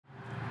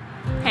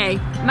Hey,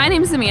 my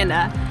name's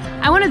Amanda.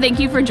 I want to thank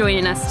you for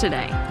joining us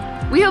today.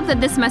 We hope that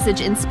this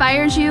message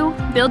inspires you,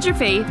 builds your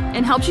faith,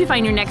 and helps you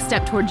find your next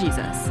step toward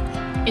Jesus.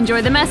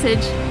 Enjoy the message.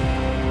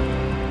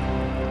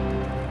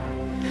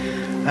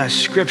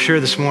 Scripture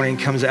this morning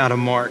comes out of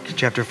Mark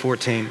chapter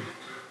 14.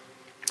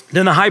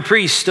 Then the high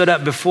priest stood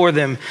up before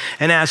them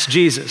and asked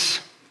Jesus,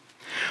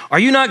 "Are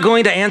you not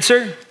going to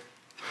answer?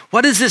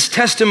 What is this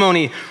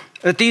testimony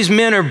that these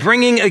men are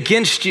bringing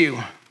against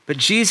you?" But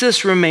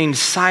Jesus remained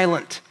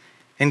silent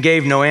and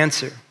gave no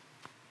answer.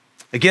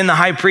 Again, the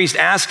high priest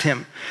asked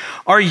him,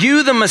 "Are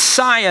you the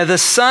Messiah, the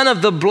Son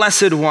of the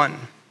Blessed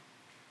One?"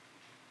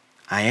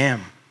 "I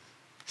am,"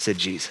 said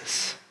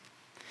Jesus.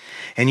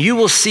 "And you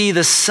will see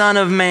the Son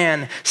of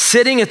Man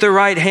sitting at the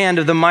right hand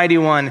of the Mighty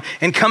One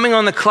and coming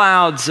on the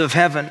clouds of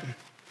heaven."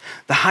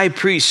 The high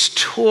priest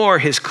tore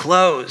his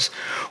clothes.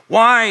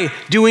 "Why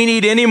do we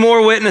need any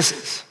more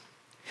witnesses?"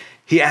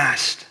 he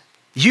asked.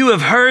 "You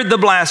have heard the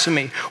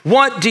blasphemy.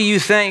 What do you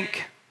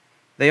think?"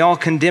 They all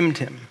condemned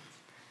him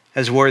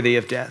as worthy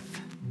of death.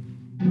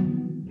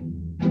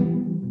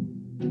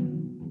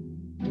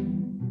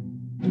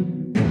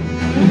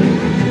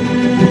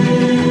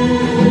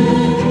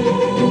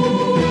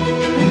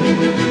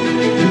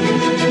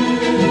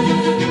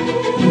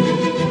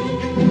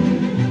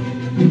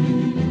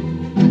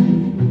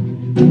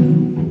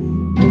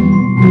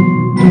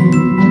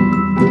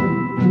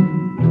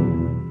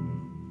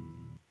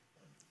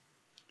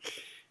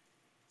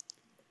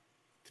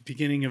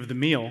 Beginning of the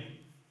meal,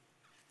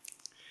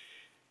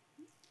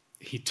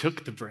 he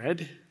took the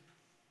bread,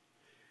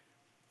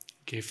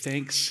 gave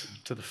thanks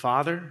to the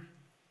Father,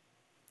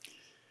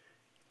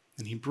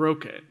 and he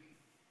broke it.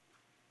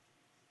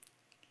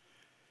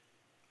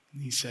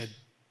 And he said,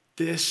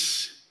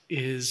 "This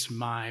is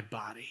my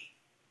body,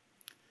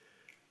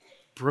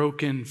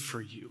 broken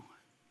for you.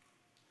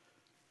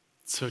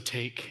 So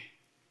take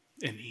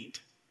and eat."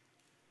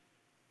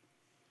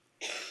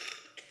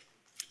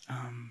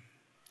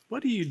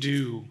 What do you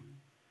do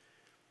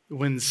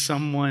when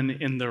someone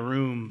in the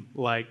room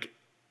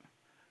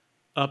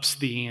ups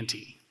the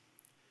ante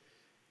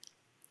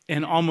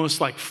and almost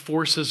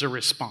forces a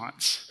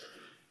response?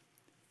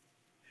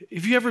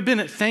 Have you ever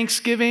been at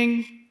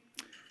Thanksgiving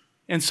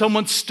and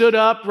someone stood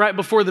up right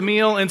before the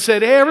meal and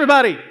said, "Hey,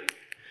 everybody,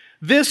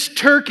 this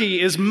turkey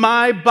is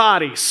my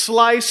body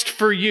sliced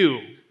for you"?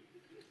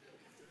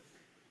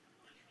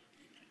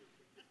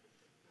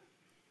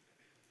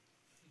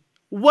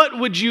 What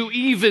would you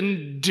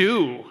even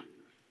do?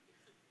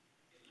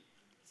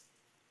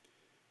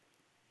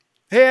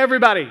 "Hey,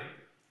 everybody,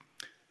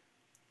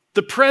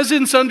 the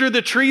presents under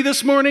the tree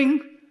this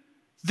morning,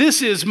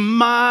 this is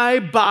my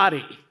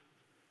body,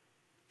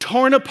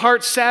 torn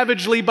apart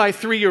savagely by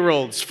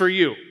 3-year-olds for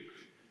you."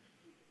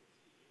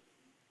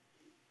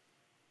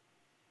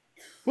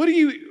 What do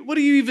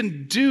you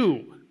even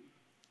do?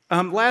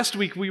 Last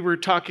week we're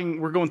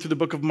going through the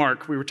book of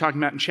Mark. We were talking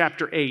about in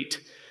chapter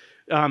 8.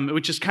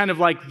 Which is kind of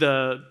like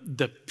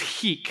the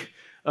peak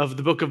of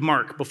the book of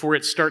Mark before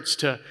it starts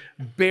to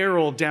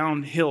barrel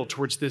downhill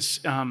towards this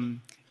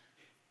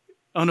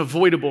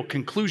unavoidable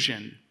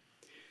conclusion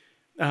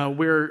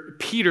where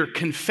Peter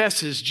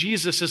confesses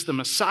Jesus is the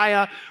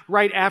Messiah.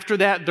 Right after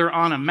that, they're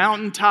on a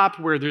mountaintop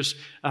where there's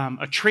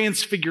a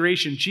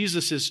transfiguration.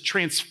 Jesus is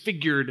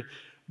transfigured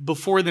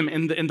before them,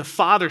 and the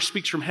Father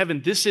speaks from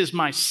heaven, "This is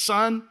my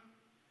Son."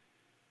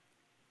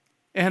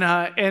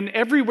 And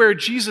everywhere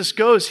Jesus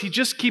goes, he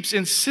just keeps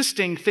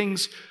insisting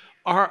things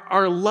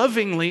are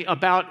lovingly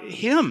about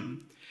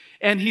him.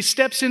 And he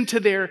steps into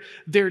their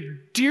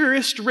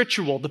dearest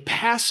ritual, the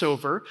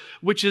Passover,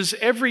 which is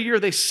every year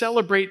they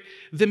celebrate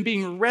them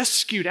being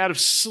rescued out of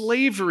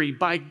slavery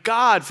by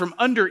God from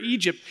under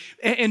Egypt.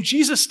 And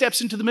Jesus steps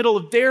into the middle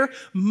of their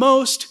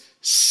most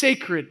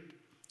sacred,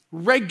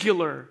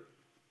 regular,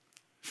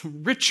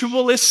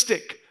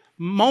 ritualistic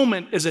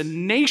moment as a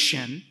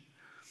nation,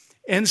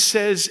 and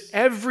says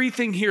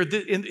everything here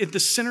in the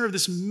center of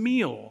this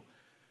meal,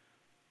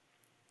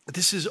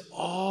 this is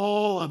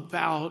all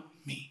about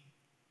me.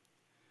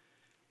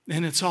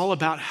 And it's all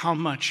about how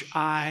much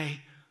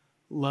I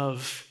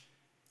love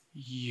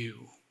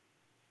you.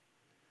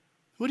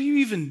 What do you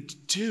even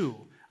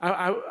do?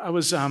 I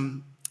was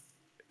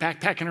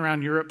backpacking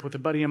around Europe with a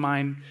buddy of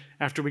mine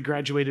after we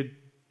graduated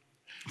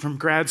from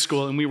grad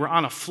school, and we were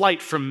on a flight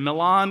from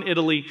Milan,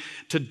 Italy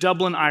to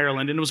Dublin,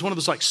 Ireland. And it was one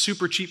of those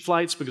super cheap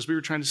flights because we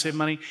were trying to save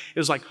money. It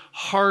was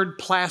hard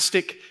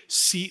plastic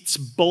seats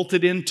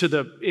bolted into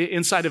the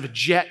inside of a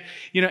jet,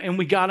 and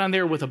we got on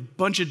there with a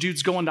bunch of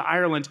dudes going to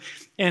Ireland,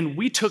 and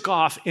we took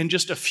off, and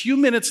just a few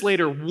minutes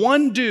later,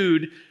 one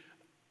dude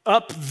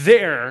up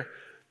there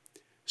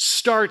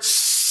starts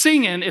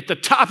singing at the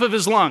top of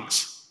his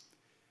lungs.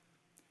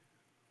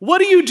 What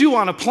do you do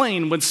on a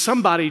plane when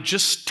somebody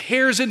just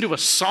tears into a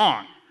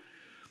song?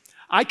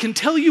 I can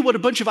tell you what a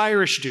bunch of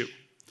Irish do.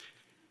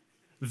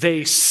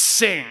 They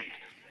sing.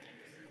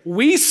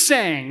 We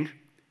sang,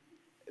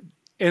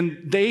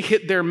 and they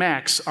hit their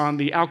max on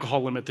the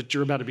alcohol limit that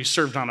you're allowed to be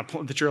served on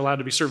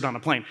a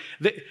plane.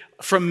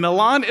 From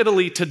Milan,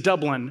 Italy to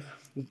Dublin,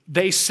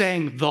 they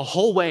sang the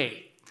whole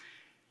way.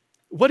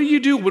 What do you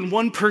do when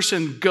one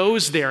person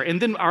goes there?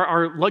 And then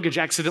our luggage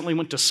accidentally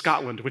went to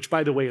Scotland, which,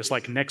 by the way, is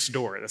like next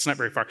door. That's not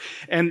very far.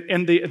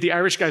 And the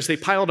Irish guys, they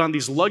piled on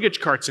these luggage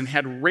carts and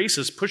had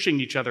races pushing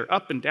each other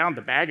up and down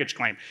the baggage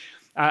claim.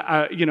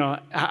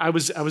 I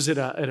was at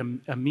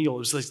a meal. It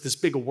was like this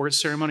big awards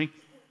ceremony.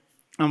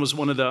 I was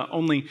one of the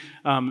only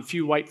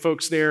few white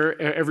folks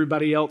there.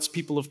 Everybody else,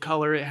 people of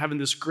color, having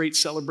this great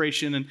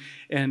celebration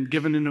and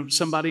giving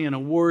somebody an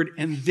award.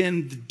 And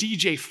then the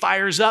DJ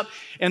fires up,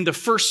 and the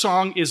first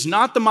song is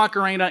not the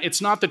Macarena,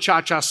 it's not the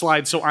Cha-Cha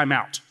Slide, so I'm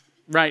out,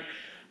 right?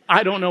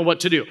 I don't know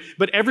what to do.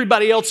 But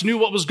everybody else knew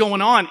what was going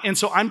on, and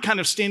so I'm kind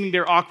of standing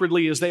there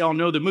awkwardly as they all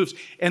know the moves.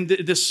 And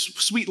this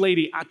sweet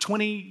lady,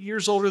 20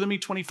 years older than me,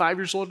 25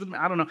 years older than me,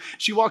 I don't know.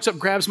 She walks up,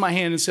 grabs my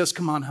hand, and says,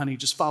 "Come on, honey,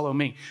 just follow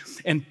me,"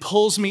 and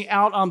pulls me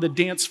out on the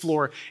dance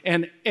floor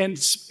and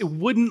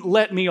wouldn't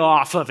let me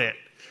off of it.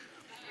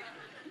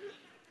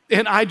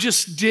 And I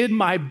just did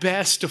my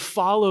best to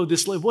follow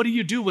this. What do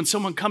you do when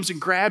someone comes and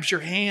grabs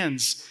your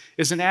hands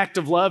as an act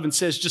of love and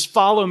says, "Just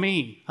follow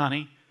me,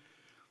 honey"?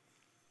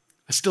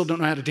 I still don't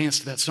know how to dance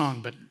to that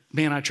song, but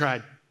man, I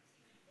tried.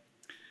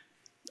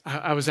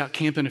 I was out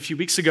camping a few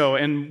weeks ago,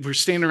 and we're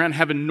standing around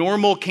having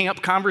normal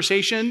camp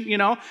conversation,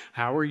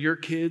 How are your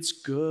kids?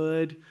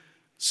 Good.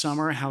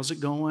 Summer, how's it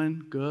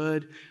going?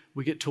 Good.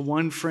 We get to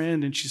one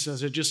friend, and she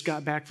says, "I just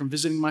got back from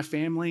visiting my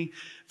family,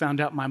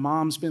 found out my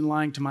mom's been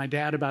lying to my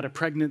dad about a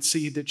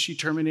pregnancy that she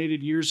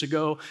terminated years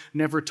ago,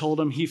 never told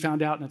him. He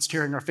found out, and it's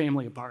tearing our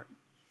family apart.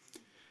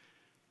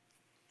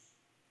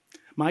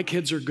 My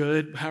kids are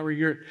good. How are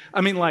your..."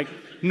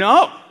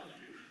 No.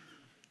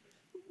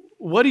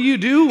 What do you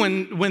do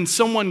when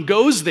someone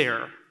goes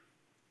there?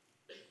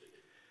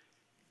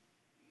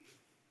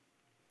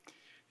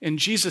 And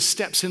Jesus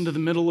steps into the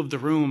middle of the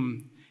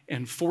room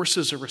and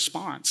forces a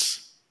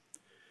response.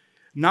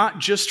 Not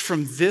just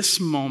from this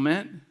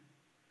moment,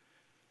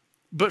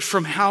 but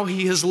from how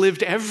he has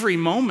lived every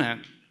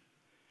moment.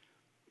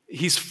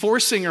 He's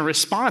forcing a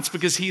response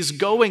because he's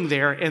going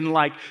there and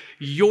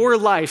your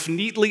life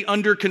neatly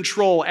under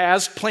control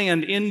as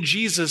planned in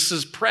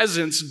Jesus'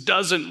 presence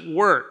doesn't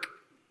work.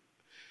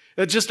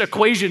 That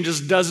equation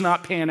just does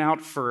not pan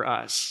out for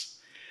us.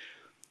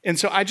 And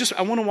so I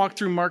want to walk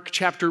through Mark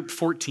chapter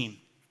 14.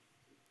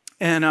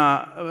 And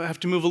I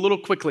have to move a little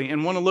quickly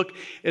and want to look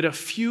at a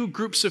few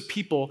groups of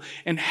people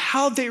and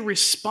how they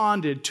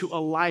responded to a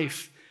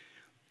life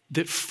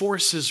that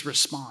forces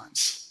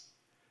response.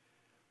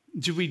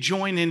 Do we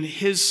join in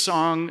his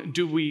song?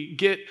 Do we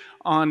get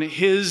on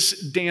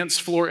his dance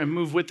floor and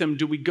move with him?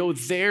 Do we go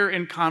there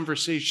in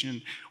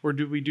conversation, or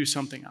do we do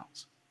something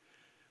else?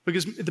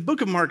 Because the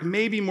book of Mark,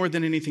 maybe more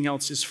than anything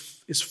else,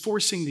 is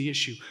forcing the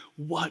issue.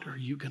 What are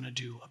you going to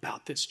do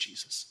about this,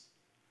 Jesus?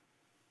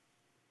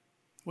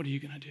 What are you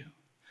going to do?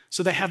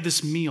 So they have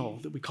this meal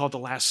that we call the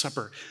Last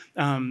Supper.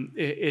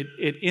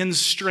 It ends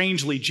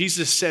strangely.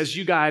 Jesus says,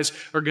 "You guys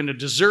are going to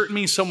desert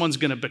me. Someone's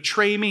going to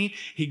betray me."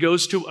 He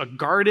goes to a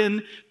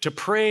garden to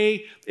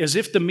pray, as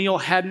if the meal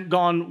hadn't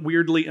gone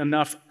weirdly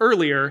enough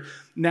earlier.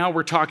 Now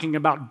we're talking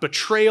about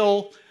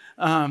betrayal.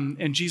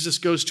 And Jesus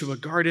goes to a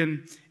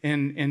garden,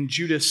 and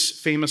Judas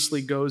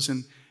famously goes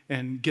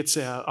and gets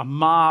a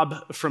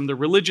mob from the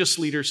religious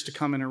leaders to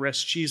come and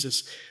arrest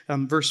Jesus.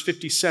 Verse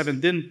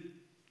 57, then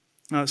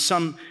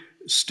some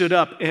stood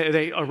up.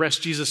 They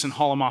arrest Jesus and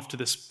haul him off to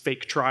this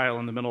fake trial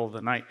in the middle of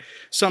the night.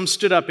 Some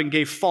stood up and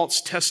gave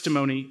false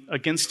testimony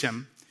against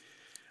him.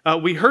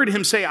 We heard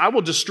him say, "I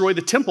will destroy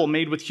the temple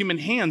made with human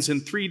hands.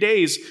 In 3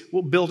 days,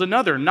 we'll build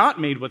another,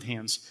 not made with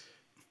hands."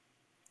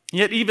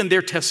 Yet even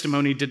their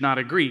testimony did not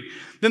agree.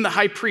 Then the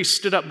high priest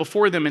stood up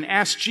before them and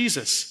asked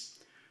Jesus,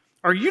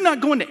 "Are you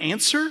not going to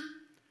answer?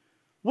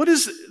 What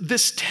is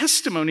this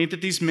testimony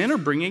that these men are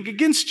bringing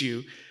against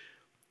you?"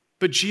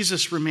 But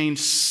Jesus remained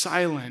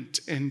silent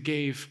and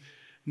gave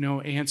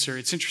no answer.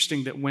 It's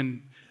interesting that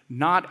when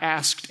not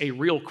asked a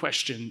real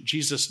question,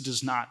 Jesus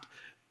does not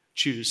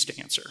choose to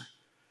answer.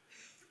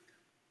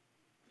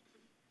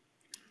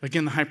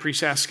 Again, the high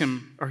priest asked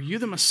him, "Are you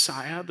the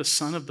Messiah, the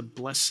Son of the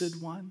Blessed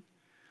One?"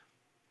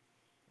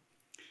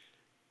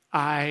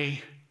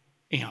 "I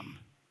am,"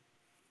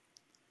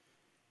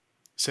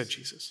 said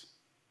Jesus.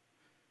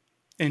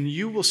 "And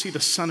you will see the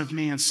Son of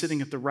Man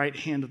sitting at the right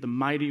hand of the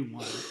Mighty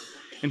One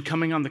and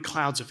coming on the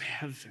clouds of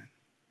heaven."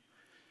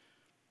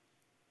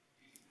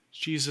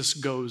 Jesus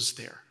goes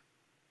there.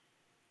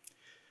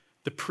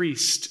 The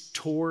priest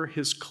tore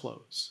his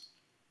clothes.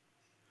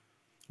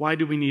 "Why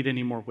do we need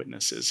any more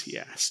witnesses?" he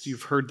asked.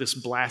 "You've heard this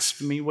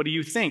blasphemy. What do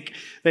you think?"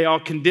 They all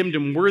condemned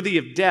him worthy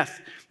of death.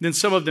 Then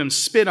some of them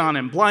spit on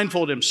him,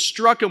 blindfolded him,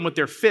 struck him with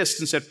their fists,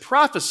 and said,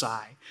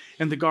 "Prophesy."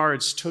 And the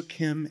guards took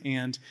him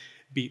and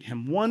beat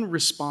him. One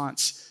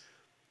response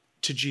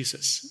to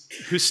Jesus,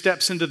 who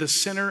steps into the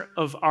center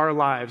of our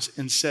lives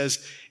and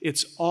says,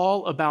 "It's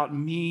all about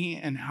me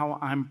and how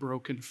I'm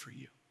broken for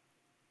you.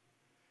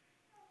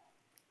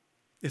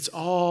 It's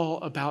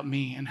all about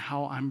me and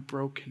how I'm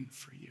broken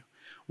for you."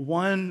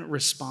 One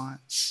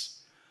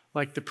response,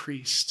 like the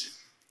priest,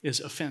 is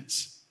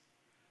offense.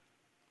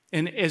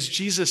 And as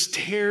Jesus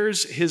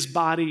tears his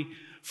body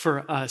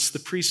for us. The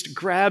priest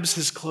grabs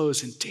his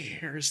clothes and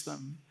tears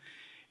them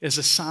as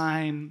a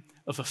sign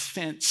of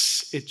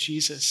offense at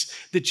Jesus,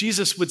 that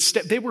Jesus would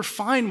step. They were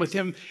fine with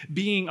him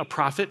being a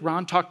prophet.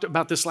 Ron talked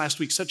about this last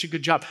week, such a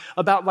good job,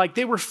 about like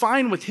they were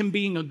fine with him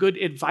being a good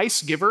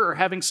advice giver or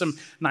having some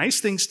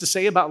nice things to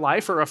say about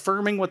life or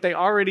affirming what they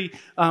already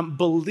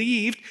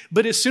believed.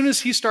 But as soon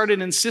as he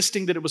started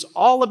insisting that it was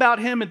all about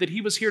him and that he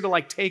was here to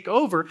like take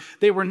over,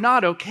 they were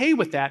not okay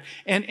with that.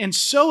 And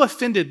so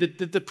offended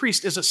that the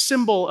priest is a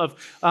symbol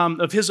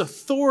of his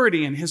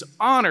authority and his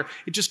honor.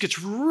 It just gets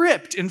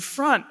ripped in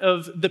front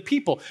of the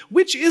people,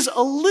 which is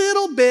a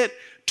little bit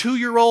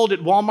 2-year-old at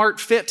Walmart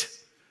fit,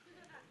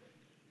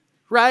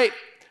 right?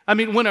 I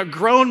mean, when a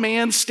grown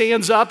man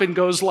stands up and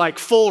goes like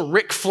full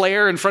Ric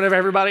Flair in front of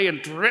everybody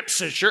and rips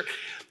his shirt,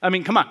 I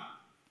mean, come on.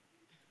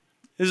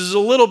 This is a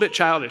little bit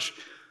childish.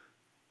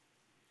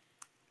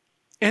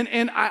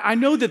 And I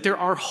know that there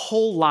are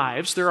whole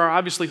lives, there are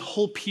obviously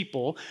whole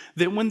people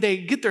that when they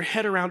get their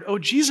head around, oh,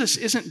 Jesus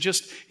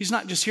he's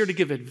not just here to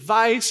give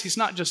advice, he's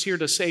not just here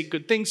to say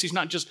good things, he's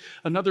not just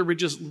another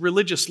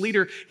religious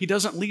leader, he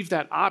doesn't leave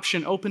that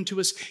option open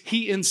to us.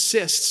 He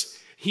insists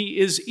he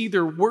is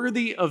either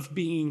worthy of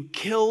being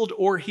killed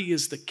or he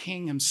is the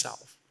king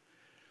himself.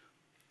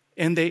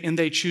 And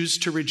they choose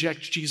to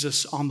reject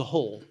Jesus on the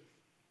whole.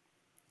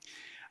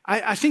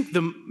 I think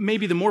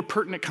maybe the more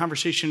pertinent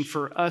conversation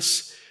for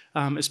us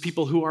as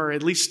people who are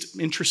at least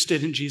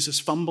interested in Jesus,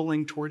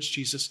 fumbling towards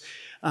Jesus,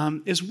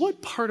 is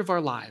what part of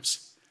our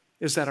lives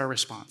is that our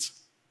response?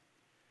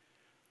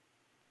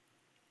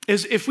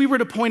 Is if we were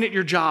to point at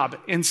your job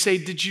and say,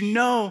 did you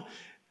know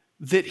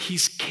that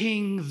he's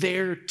king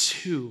there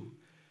too?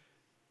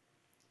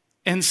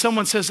 And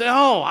someone says,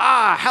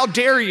 how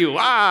dare you?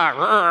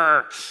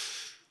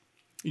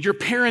 Your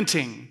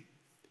parenting,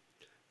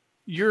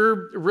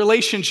 your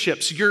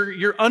relationships,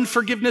 your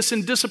unforgiveness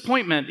and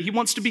disappointment. He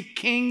wants to be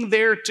king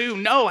there too.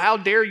 No, how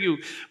dare you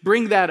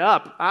bring that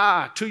up?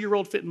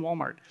 2-year-old fit in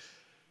Walmart.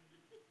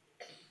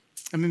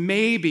 I mean,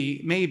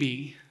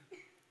 maybe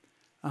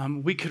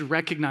we could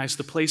recognize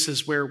the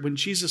places where when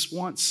Jesus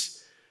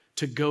wants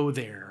to go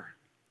there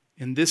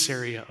in this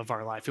area of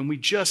our life, and we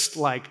just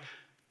like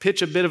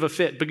pitch a bit of a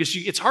fit, because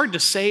it's hard to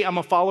say I'm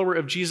a follower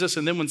of Jesus,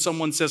 and then when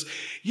someone says,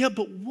 yeah,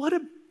 but what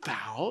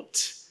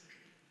about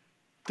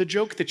the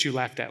joke that you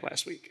laughed at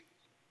last week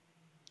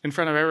in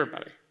front of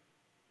everybody,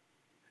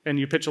 and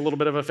you pitch a little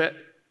bit of a fit,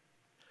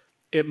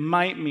 it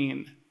might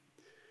mean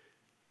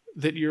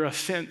that your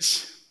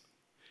offense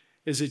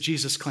is at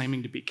Jesus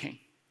claiming to be king.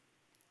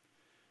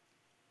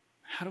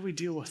 How do we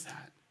deal with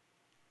that?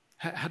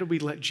 How do we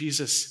let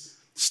Jesus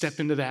step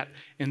into that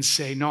and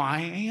say, no, I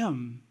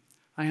am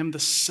the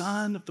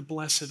Son of the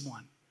Blessed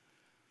One,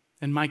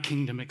 and my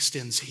kingdom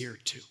extends here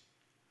too.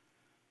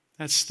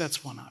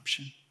 That's one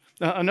option.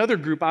 Another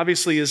group,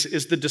 obviously,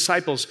 is the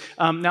disciples.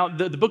 Now,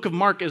 the book of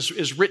Mark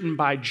is written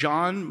by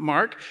John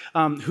Mark,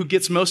 who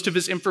gets most of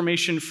his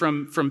information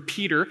from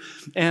Peter.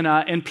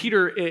 And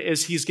Peter,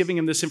 as he's giving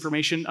him this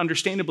information,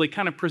 understandably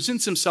kind of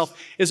presents himself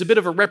as a bit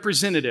of a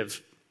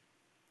representative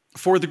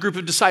for the group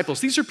of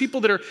disciples. These are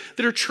people that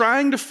are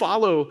trying to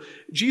follow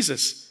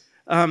Jesus.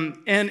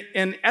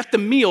 And at the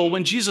meal,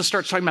 when Jesus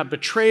starts talking about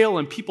betrayal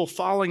and people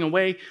falling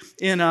away,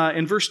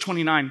 in verse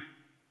 29,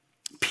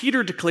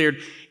 Peter declared,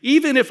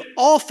 even if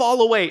all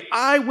fall away,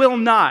 I will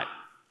not.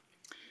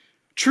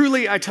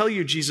 Truly, I tell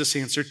you, Jesus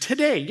answered,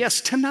 today, yes,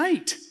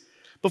 tonight,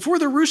 before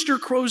the rooster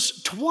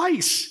crows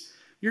twice,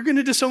 you're going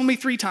to disown me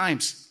 3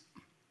 times.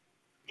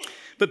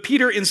 But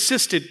Peter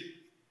insisted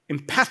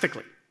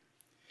emphatically,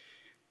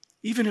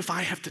 even if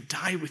I have to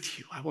die with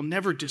you, I will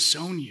never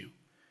disown you.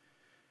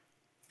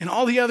 And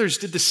all the others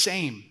did the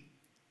same.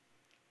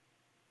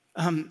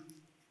 And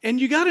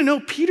you got to know,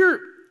 Peter,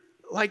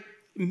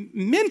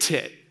 meant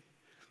it.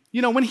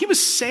 You know, when he was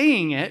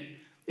saying it,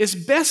 as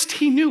best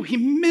he knew, he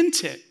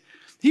meant it.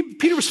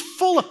 Peter was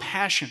full of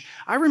passion.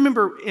 I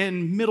remember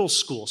in middle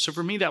school, so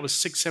for me that was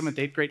 6th, 7th,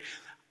 8th grade,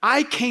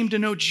 I came to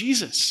know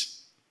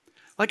Jesus.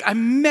 I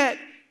met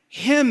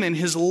him and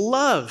his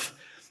love.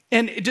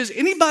 And does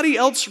anybody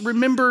else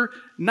remember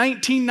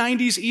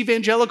 1990s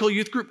evangelical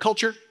youth group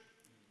culture?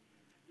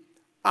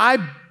 I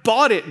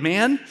bought it,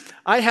 man.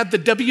 I had the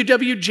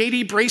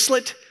WWJD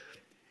bracelet,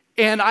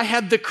 and I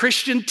had the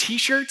Christian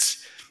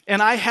t-shirts,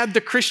 and I had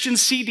the Christian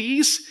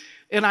CDs,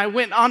 and I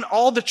went on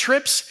all the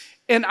trips,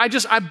 and I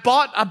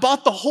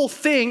bought the whole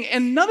thing,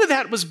 and none of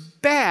that was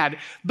bad.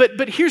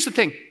 But here's the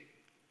thing.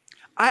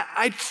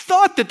 I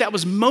thought that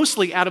was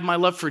mostly out of my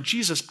love for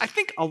Jesus. I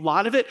think a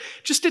lot of it,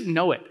 just didn't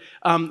know it,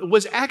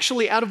 was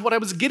actually out of what I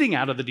was getting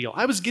out of the deal.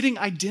 I was getting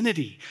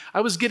identity. I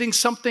was getting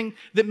something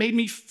that made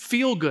me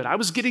feel good. I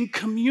was getting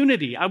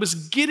community. I was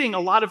getting a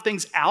lot of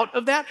things out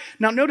of that.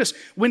 Now notice,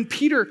 when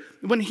Peter,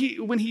 when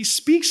he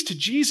speaks to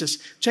Jesus,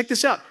 check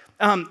this out.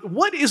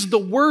 What is the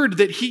word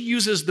that he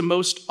uses the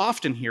most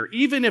often here?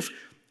 Even if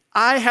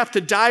I have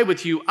to die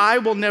with you, I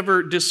will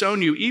never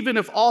disown you. Even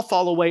if all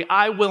fall away,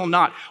 I will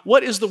not.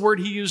 What is the word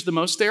he used the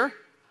most there?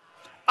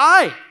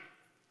 I.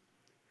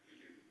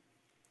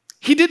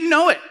 He didn't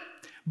know it.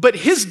 But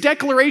his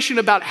declaration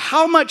about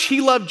how much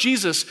he loved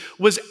Jesus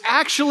was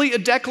actually a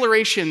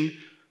declaration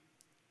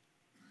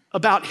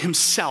about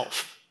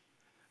himself.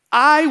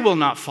 I will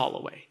not fall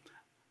away.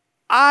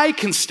 I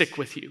can stick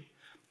with you.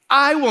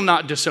 I will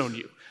not disown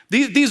you.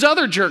 These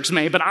other jerks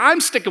may, but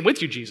I'm sticking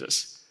with you,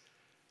 Jesus.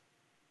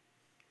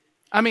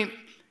 I mean,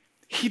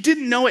 he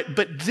didn't know it,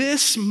 but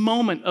this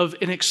moment of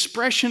an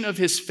expression of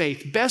his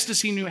faith, best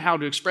as he knew how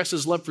to express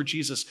his love for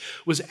Jesus,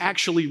 was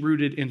actually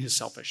rooted in his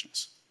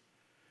selfishness.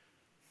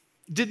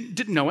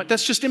 Didn't know it.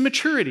 That's just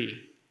immaturity.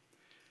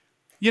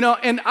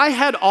 And I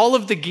had all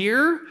of the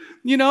gear,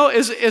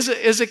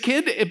 as a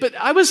kid, but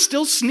I was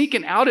still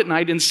sneaking out at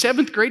night in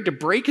 7th grade to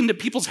break into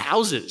people's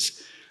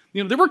houses.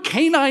 There were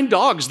canine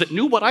dogs that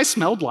knew what I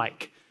smelled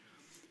like.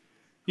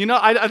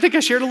 I think I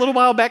shared a little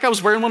while back, I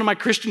was wearing one of my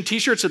Christian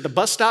t-shirts at the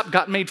bus stop,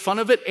 got made fun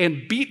of it,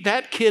 and beat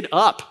that kid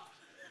up.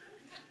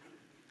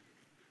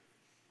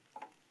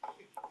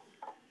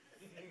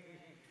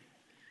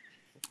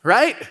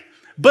 Right?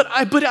 But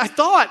I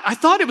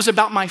thought it was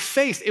about my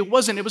faith. It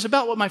wasn't. It was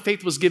about what my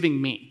faith was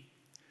giving me.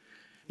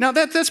 Now,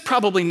 that's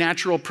probably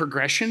natural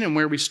progression and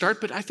where we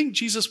start, but I think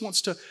Jesus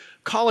wants to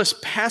call us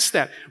past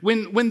that.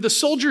 When the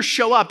soldiers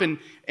show up and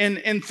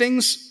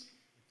things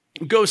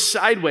go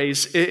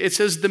sideways, it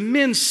says the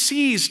men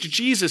seized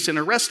Jesus and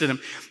arrested him.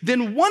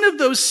 Then one of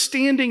those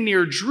standing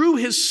near drew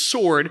his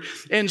sword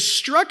and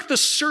struck the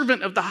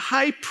servant of the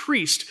high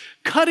priest,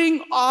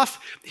 cutting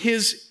off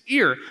his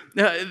ear.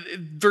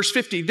 Verse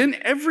 50, then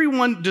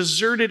everyone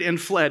deserted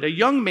and fled. A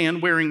young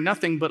man wearing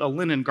nothing but a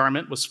linen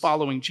garment was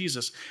following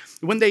Jesus.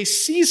 When they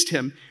seized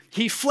him,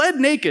 he fled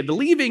naked,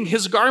 leaving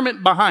his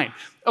garment behind.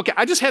 Okay,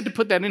 I just had to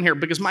put that in here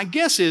because my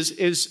guess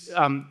is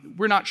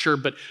we're not sure,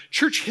 but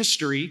church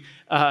history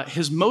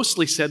has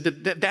mostly said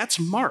that's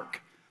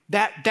Mark.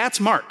 That's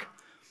Mark.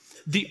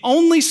 The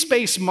only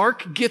space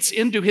Mark gets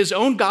into his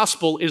own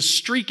gospel is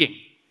streaking.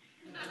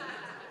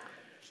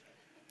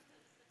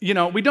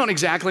 We don't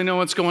exactly know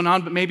what's going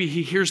on, but maybe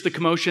he hears the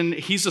commotion.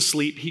 He's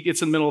asleep. He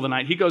gets in the middle of the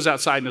night. He goes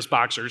outside in his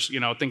boxers,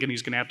 thinking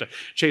he's going to have to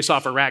chase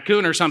off a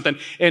raccoon or something,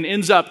 and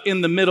ends up in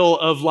the middle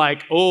of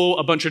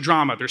a bunch of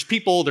drama. There's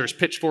people, there's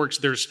pitchforks,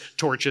 there's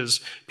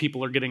torches.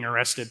 People are getting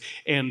arrested,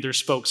 and there's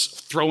folks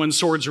throwing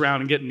swords around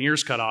and getting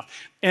ears cut off.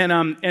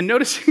 And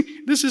notice,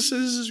 this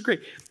is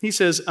great. He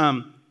says,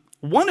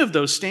 one of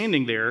those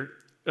standing there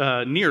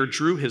near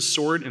drew his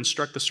sword and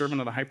struck the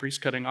servant of the high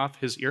priest, cutting off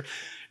his ear.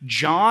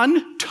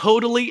 John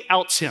totally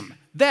outs him.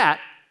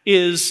 That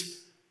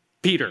is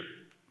Peter.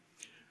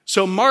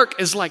 So Mark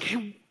is like,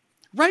 hey,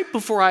 right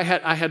before I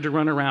had to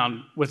run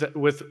around with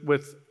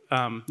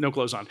no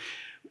clothes on,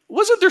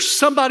 wasn't there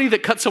somebody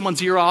that cut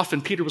someone's ear off?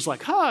 And Peter was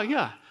like,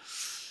 yeah,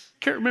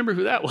 can't remember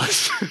who that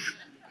was.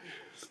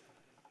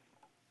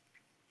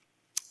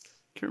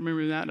 Can't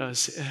remember who that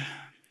was.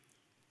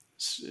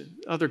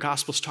 Other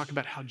gospels talk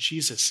about how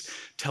Jesus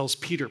tells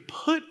Peter,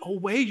 put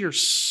away your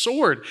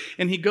sword.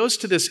 And he goes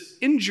to this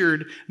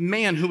injured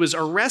man who is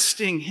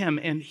arresting him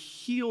and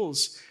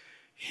heals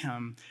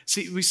him.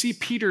 See, we see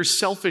Peter's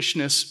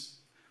selfishness,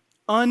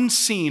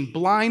 unseen,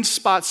 blind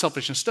spot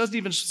selfishness, doesn't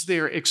even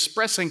there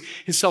expressing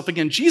himself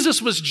again.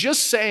 Jesus was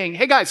just saying,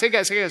 hey guys,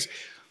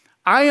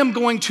 I am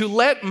going to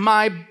let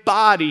my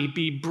body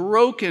be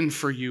broken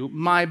for you,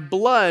 my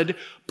blood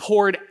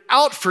poured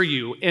out for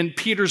you. And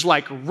Peter's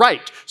like,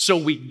 right, so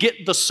we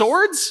get the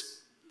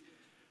swords?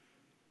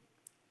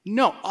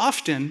 No,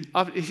 often,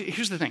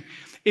 here's the thing.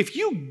 If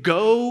you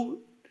go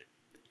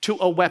to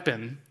a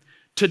weapon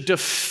to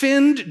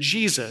defend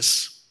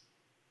Jesus,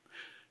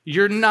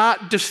 you're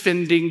not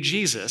defending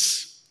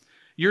Jesus.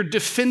 You're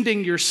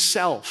defending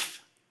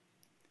yourself,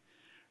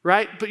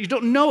 right? But you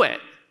don't know it.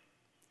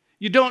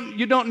 You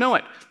don't know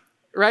it,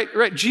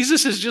 right?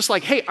 Jesus is just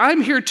like, hey,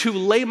 I'm here to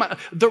lay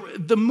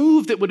the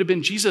move that would have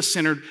been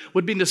Jesus-centered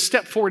would be to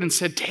step forward and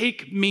said,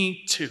 take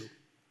me too.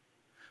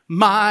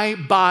 My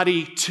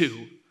body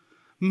too.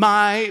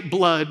 My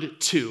blood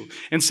too.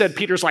 And said,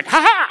 Peter's like,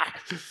 ha!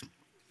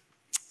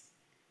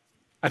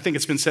 I think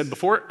it's been said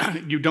before,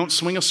 you don't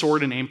swing a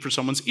sword and aim for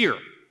someone's ear.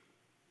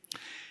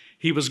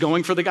 He was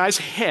going for the guy's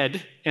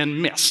head and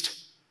missed,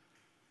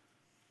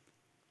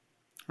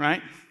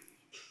 right?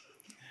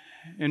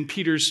 And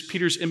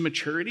Peter's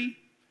immaturity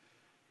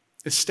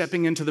is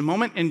stepping into the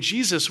moment, and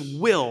Jesus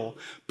will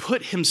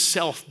put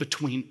himself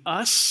between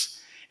us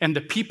and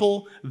the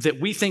people that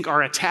we think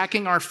are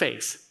attacking our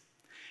faith.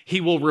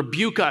 He will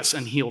rebuke us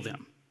and heal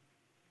them.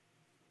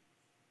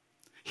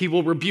 He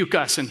will rebuke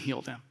us and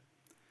heal them.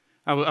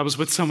 I was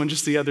with someone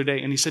just the other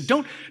day, and he said,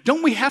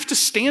 don't we have to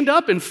stand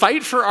up and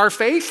fight for our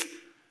faith?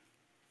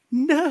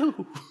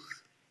 No.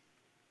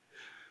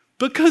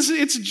 Because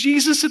it's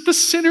Jesus at the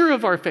center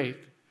of our faith.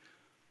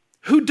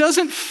 Who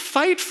doesn't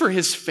fight for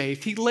his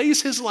faith. He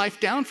lays his life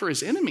down for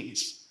his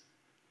enemies.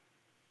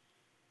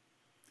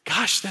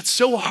 Gosh, that's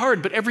so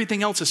hard, but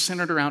everything else is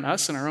centered around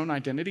us and our own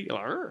identity.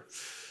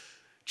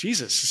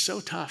 Jesus is so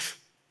tough.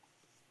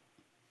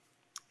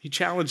 He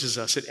challenges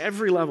us at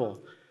every level,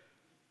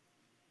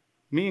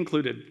 me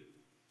included.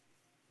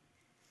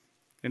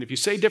 And if you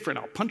say different,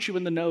 I'll punch you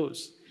in the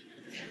nose,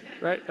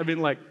 right? I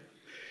mean,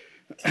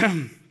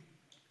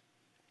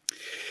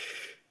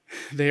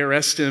 They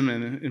arrest him,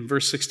 and in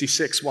verse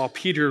 66, while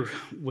Peter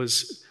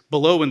was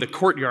below in the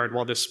courtyard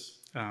while this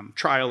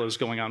trial is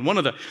going on, one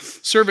of the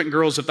servant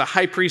girls of the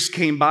high priest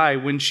came by.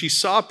 When she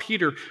saw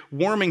Peter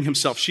warming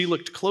himself, she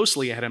looked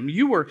closely at him.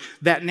 You were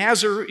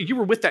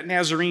with that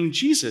Nazarene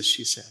Jesus,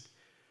 she said.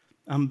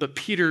 But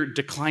Peter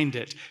denied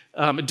it.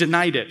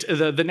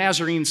 The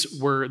Nazarenes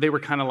were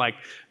kind of like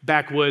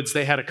backwoods.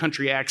 They had a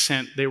country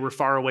accent. They were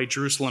far away.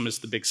 Jerusalem is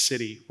the big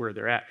city where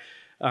they're at.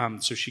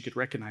 So she could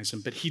recognize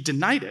him. But he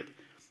denied it.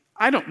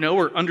 I don't know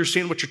or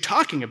understand what you're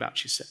talking about,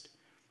 she said,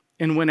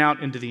 and went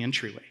out into the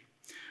entryway.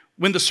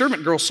 When the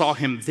servant girl saw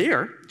him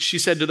there, she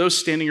said to those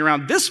standing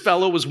around, this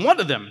fellow was one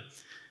of them.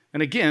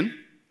 And again,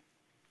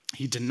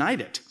 he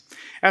denied it.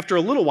 After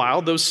a little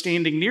while, those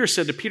standing near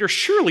said to Peter,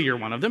 surely you're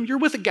one of them. You're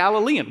with a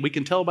Galilean. We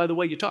can tell by the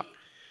way you talk.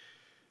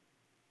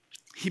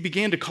 He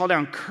began to call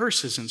down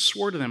curses and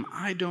swore to them,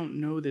 I don't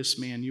know this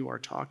man you are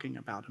talking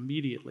about.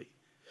 Immediately,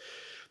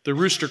 the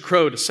rooster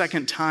crowed a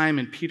second time,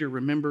 and Peter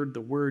remembered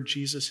the word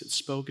Jesus had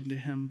spoken to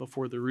him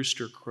before the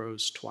rooster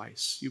crows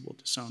twice. You will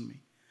disown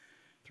me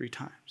 3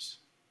 times.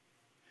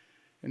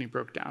 And he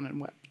broke down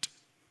and wept.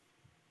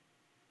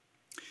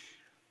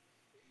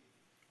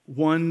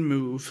 One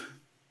move,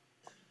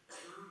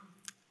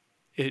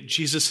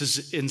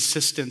 Jesus'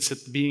 insistence at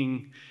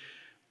being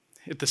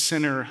at the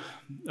center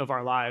of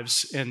our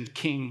lives and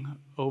king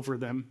over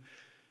them,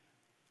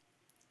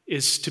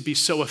 is to be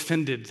so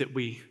offended that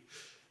we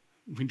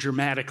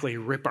dramatically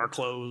rip our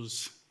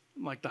clothes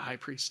like the high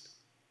priest.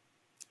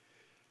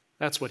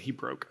 That's what he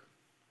broke.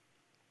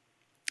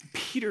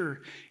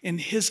 Peter, in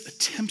his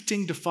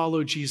attempting to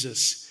follow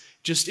Jesus,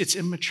 it's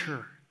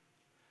immature.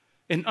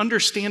 And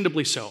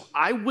understandably so.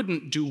 I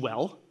wouldn't do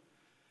well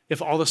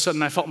if all of a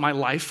sudden I felt my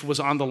life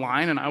was on the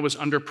line and I was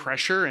under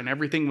pressure and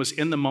everything was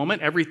in the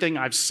moment. Everything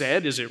I've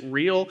said, is it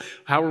real?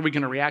 How are we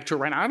going to react to it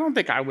right now? I don't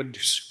think I would do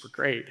super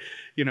great.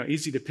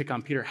 Easy to pick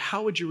on Peter.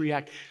 How would you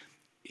react?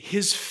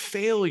 His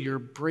failure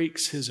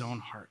breaks his own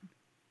heart.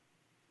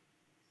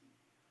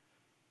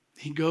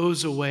 He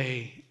goes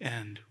away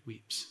and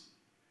weeps.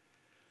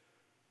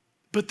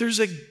 But there's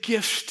a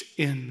gift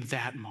in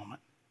that moment.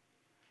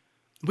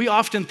 We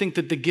often think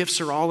that the gifts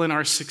are all in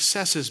our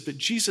successes, but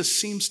Jesus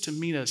seems to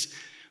meet us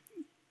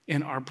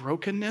in our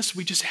brokenness.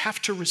 We just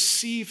have to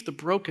receive the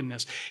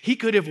brokenness. He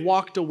could have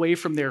walked away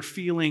from there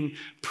feeling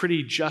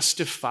pretty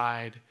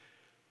justified,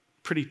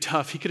 pretty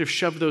tough. He could have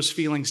shoved those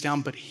feelings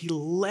down, but he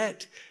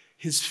let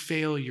his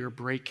failure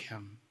break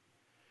him.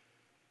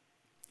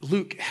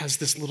 Luke has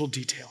this little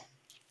detail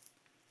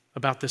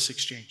about this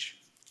exchange.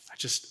 I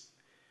just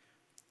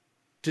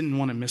didn't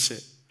want to miss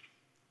it.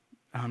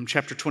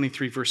 Chapter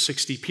 23, verse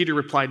 60, Peter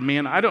replied,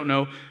 man, I don't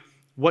know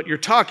what you're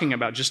talking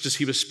about. Just as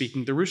he was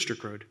speaking, the rooster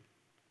crowed.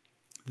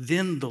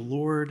 Then the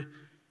Lord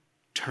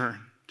turned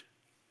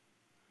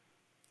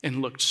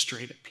and looked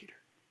straight at Peter.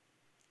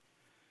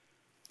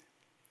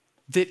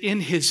 That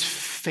in his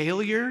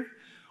failure,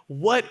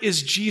 what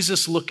is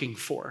Jesus looking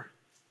for?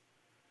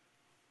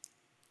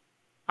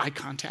 Eye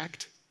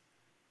contact.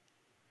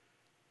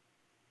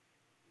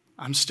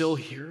 I'm still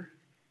here.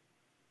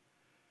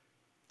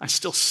 I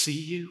still see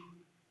you.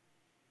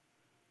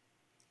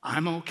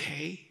 I'm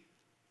okay.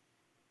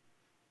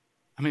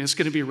 It's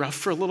going to be rough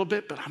for a little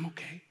bit, but I'm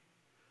okay.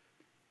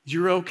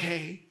 You're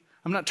okay.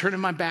 I'm not turning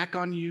my back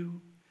on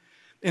you.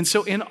 And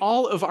so in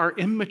all of our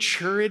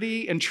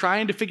immaturity and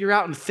trying to figure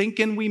out and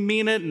thinking we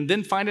mean it and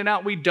then finding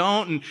out we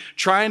don't and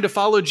trying to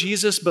follow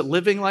Jesus but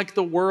living like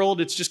the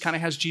world, it just kind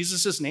of has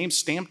Jesus' name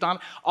stamped on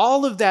it.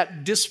 All of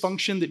that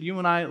dysfunction that you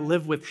and I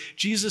live with,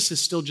 Jesus is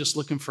still just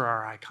looking for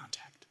our eye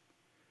contact.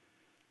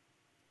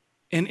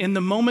 And in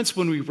the moments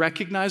when we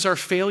recognize our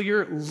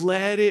failure,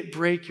 let it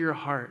break your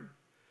heart.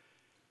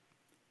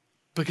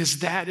 Because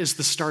that is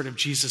the start of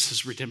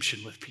Jesus'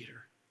 redemption with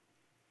Peter.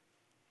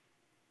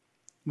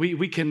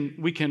 We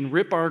can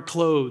rip our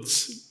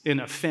clothes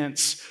in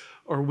offense,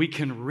 or we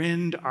can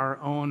rend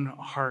our own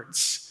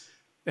hearts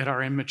at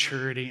our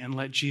immaturity and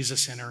let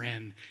Jesus enter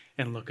in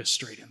and look us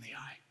straight in the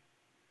eye.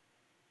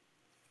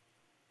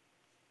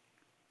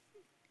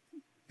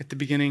 At the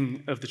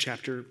beginning of the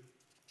chapter,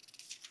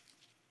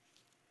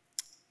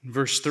 in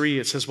verse 3,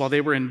 it says, while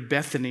they were in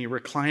Bethany,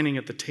 reclining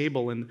at the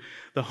table in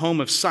the home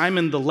of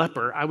Simon the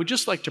leper, I would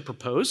just like to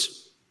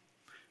propose,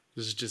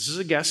 this is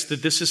a guess,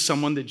 that this is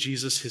someone that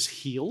Jesus has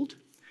healed.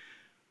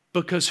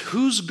 Because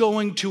who's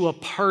going to a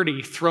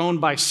party thrown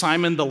by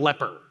Simon the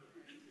leper?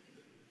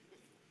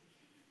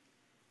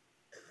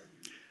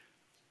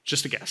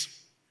 Just a guess.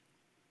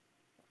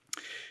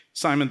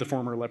 Simon the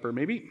former leper,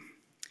 maybe.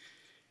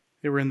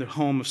 They were in the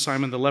home of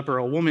Simon the leper.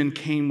 A woman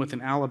came with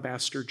an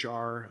alabaster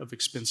jar of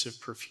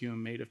expensive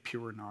perfume made of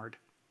pure nard.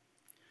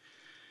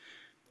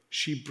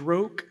 She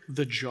broke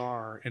the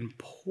jar and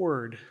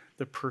poured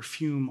the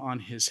perfume on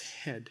his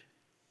head.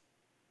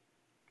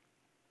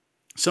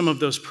 Some of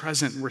those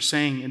present were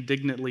saying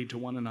indignantly to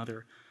one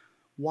another,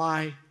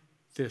 why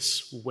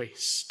this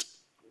waste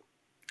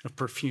of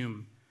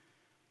perfume?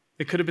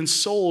 It could have been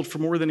sold for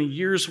more than a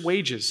year's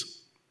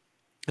wages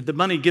the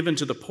money given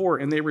to the poor,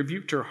 and they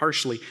rebuked her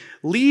harshly.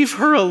 "Leave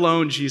her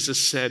alone," Jesus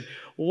said.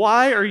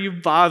 "Why are you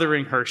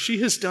bothering her? She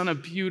has done a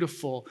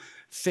beautiful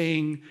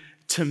thing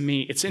to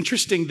me." It's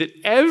interesting that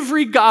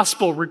every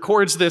gospel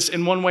records this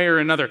in one way or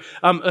another.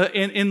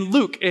 In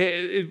Luke,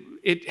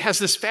 it has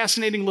this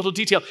fascinating little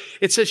detail.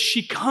 It says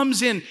she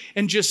comes in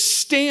and just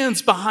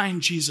stands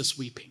behind Jesus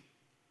weeping.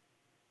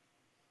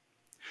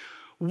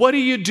 What do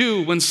you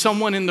do when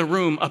someone in the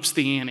room ups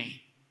the ante?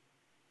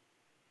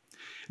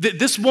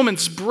 This woman,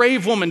 this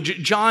brave woman,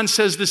 John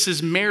says this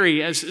is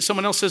Mary, as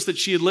someone else says that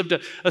she had lived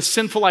a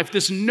sinful life.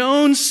 This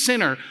known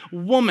sinner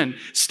woman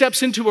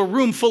steps into a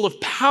room full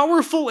of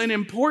powerful and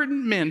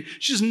important men.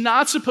 She's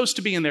not supposed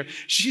to be in there.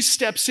 She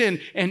steps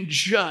in and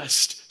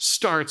just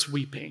starts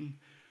weeping.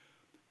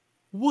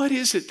 What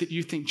is it that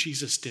you think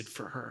Jesus did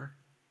for her?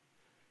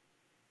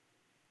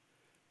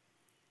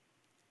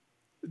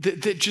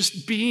 That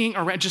just being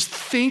around, just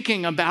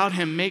thinking about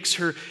him makes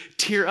her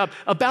tear up.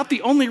 About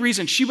the only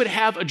reason she would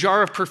have a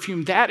jar of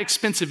perfume that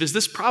expensive is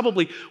this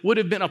probably would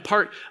have been a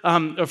part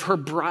of her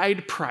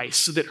bride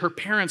price that her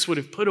parents would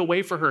have put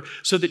away for her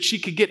so that she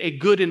could get a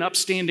good and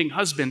upstanding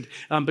husband,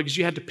 because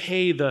you had to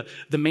pay the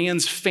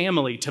man's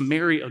family to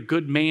marry a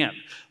good man.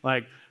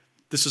 Like,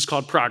 this is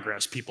called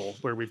progress, people,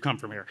 where we've come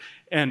from here.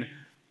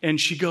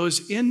 And she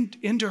goes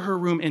into her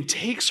room and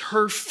takes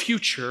her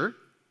future,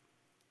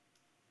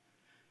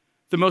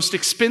 the most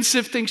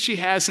expensive thing she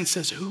has, and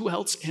says, "Who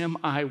else am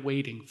I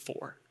waiting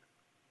for?"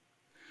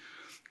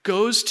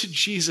 Goes to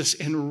Jesus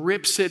and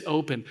rips it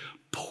open,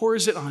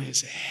 pours it on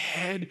his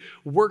head,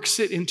 works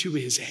it into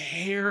his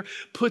hair,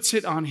 puts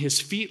it on his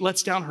feet,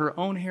 lets down her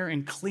own hair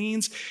and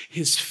cleans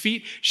his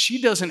feet.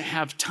 She doesn't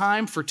have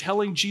time for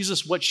telling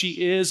Jesus what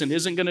she is and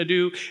isn't going to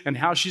do and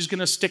how she's going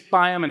to stick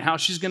by him and how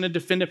she's going to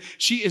defend him.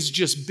 She is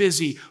just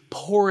busy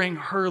pouring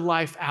her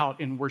life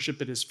out in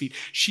worship at his feet.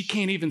 She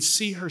can't even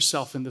see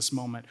herself in this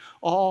moment.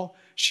 All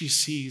she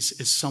sees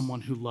is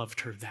someone who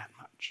loved her that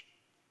much.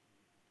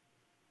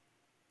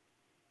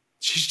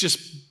 She's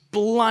just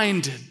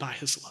blinded by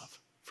his love.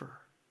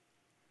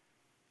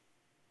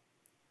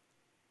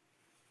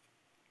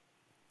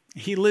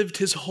 He lived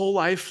his whole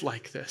life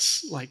like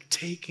this, like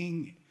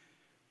taking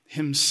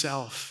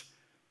himself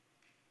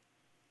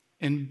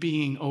and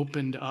being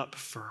opened up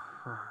for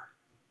her.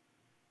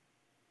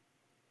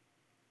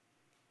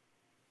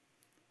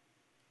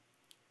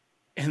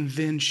 And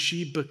then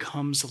she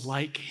becomes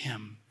like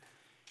him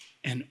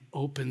and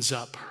opens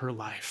up her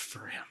life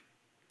for him.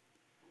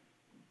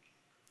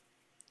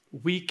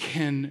 We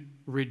can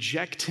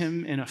reject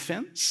him in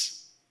offense.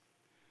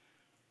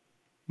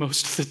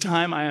 Most of the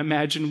time, I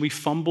imagine we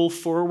fumble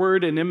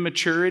forward in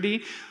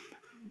immaturity.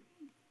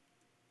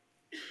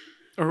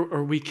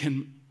 Or we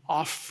can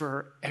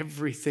offer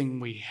everything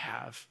we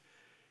have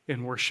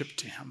in worship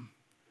to him.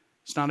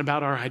 It's not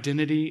about our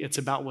identity, it's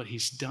about what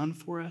he's done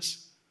for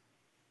us.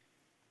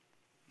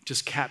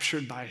 Just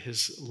captured by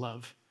his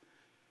love.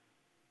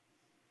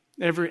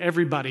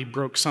 Everybody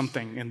broke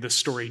something in this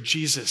story.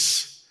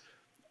 Jesus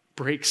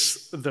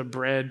breaks the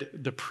bread.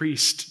 The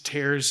priest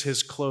tears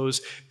his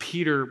clothes.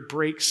 Peter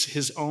breaks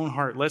his own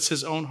heart, lets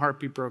his own heart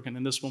be broken.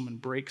 And this woman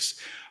breaks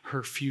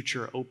her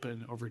future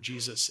open over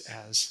Jesus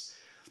as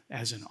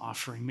an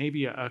offering.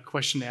 Maybe a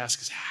question to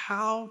ask is,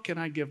 how can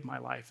I give my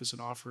life as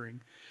an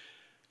offering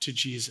to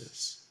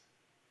Jesus?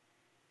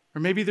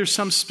 Or maybe there's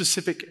some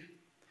specific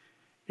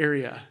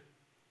area.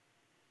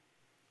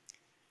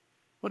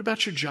 What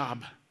about your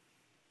job?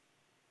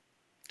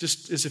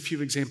 Just as a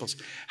few examples.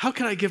 How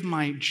can I give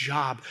my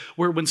job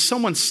where when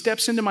someone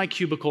steps into my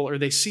cubicle or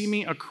they see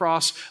me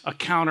across a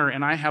counter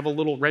and I have a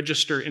little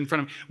register in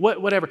front of me,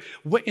 whatever,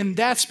 in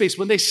that space,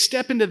 when they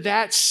step into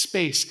that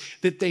space,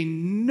 that they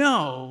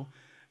know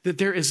that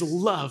there is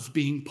love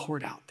being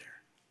poured out there?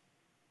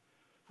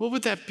 What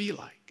would that be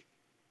like?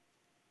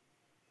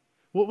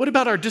 What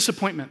about our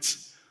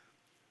disappointments?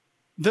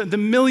 The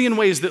million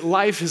ways that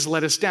life has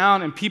let us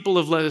down and people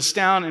have let us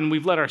down and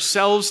we've let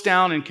ourselves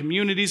down and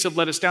communities have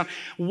let us down.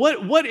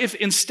 What if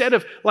instead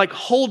of like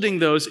holding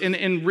those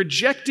and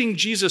rejecting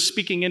Jesus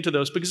speaking into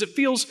those, because it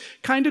feels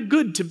kind of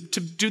good to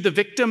do the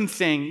victim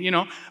thing, you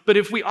know, but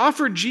if we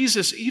offered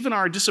Jesus even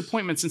our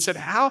disappointments and said,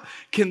 how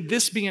can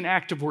this be an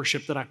act of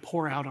worship that I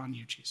pour out on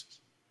you, Jesus?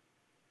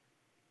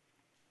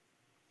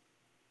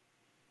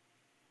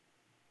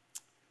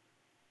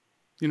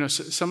 You know,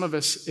 so some of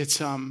us,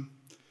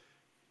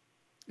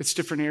 it's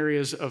different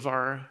areas of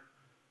our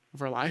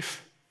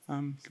life.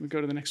 Can we go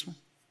to the next one?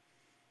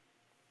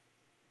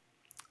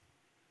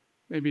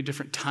 Maybe a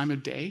different time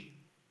of day.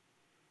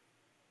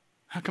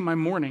 How can my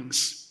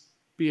mornings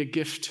be a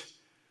gift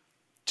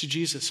to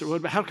Jesus?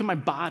 Or how can my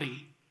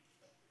body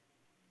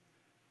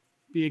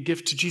be a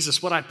gift to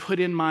Jesus? What I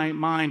put in my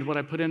mind, what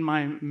I put in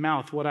my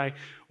mouth, what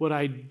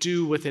I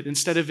do with it,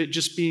 instead of it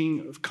just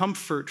being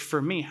comfort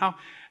for me,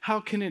 how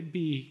can it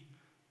be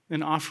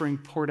an offering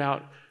poured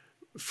out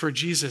for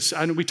Jesus?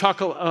 I know we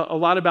talk a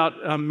lot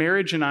about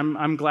marriage, and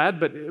I'm glad,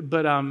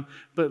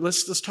 but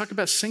let's talk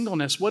about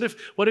singleness. What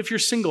if you're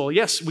single?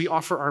 Yes, we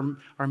offer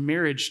our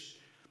marriage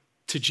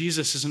to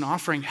Jesus as an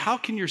offering, how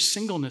can your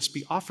singleness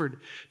be offered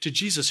to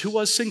Jesus, who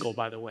was single,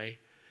 by the way,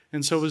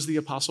 and so was the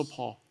Apostle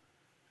Paul?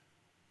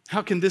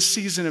 How can this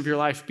season of your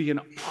life be an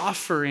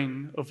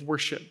offering of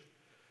worship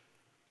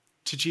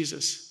to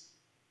Jesus?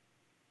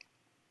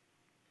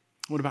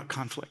 What about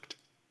conflict?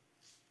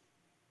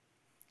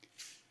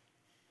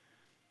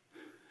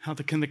 How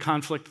can the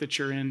conflict that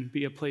you're in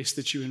be a place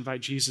that you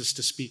invite Jesus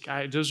to speak?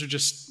 Those are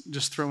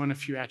just throwing a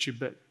few at you,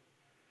 but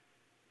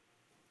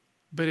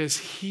as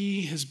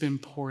he has been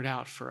poured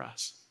out for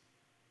us,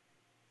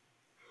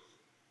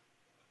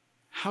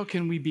 how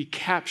can we be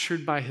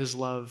captured by his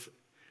love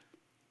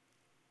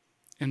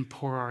and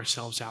pour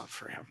ourselves out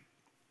for him?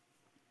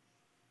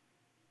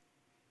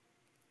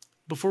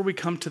 Before we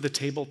come to the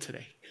table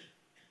today,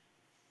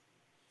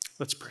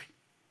 let's pray.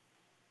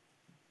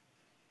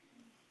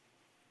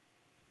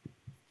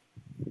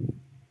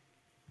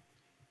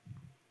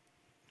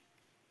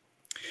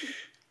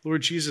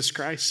 Lord Jesus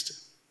Christ,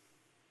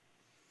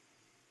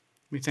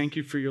 we thank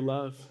you for your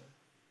love,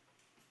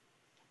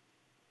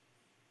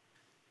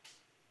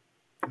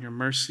 your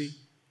mercy.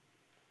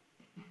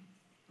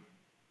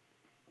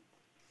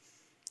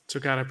 So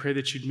God, I pray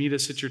that you'd meet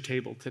us at your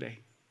table today,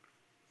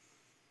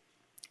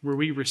 where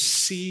we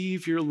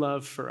receive your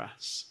love for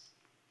us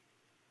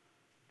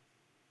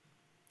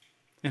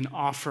and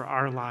offer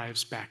our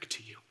lives back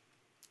to you.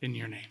 In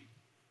your name,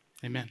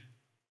 amen.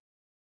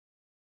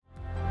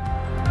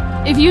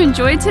 If you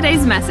enjoyed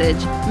today's message,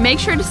 make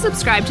sure to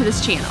subscribe to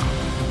this channel.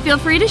 Feel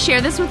free to share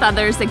this with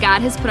others that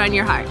God has put on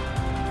your heart.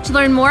 To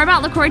learn more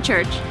about LaCroix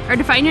Church or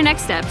to find your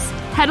next steps,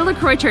 head to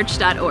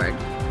lacroixchurch.org.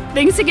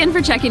 Thanks again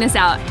for checking us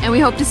out, and we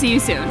hope to see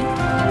you soon.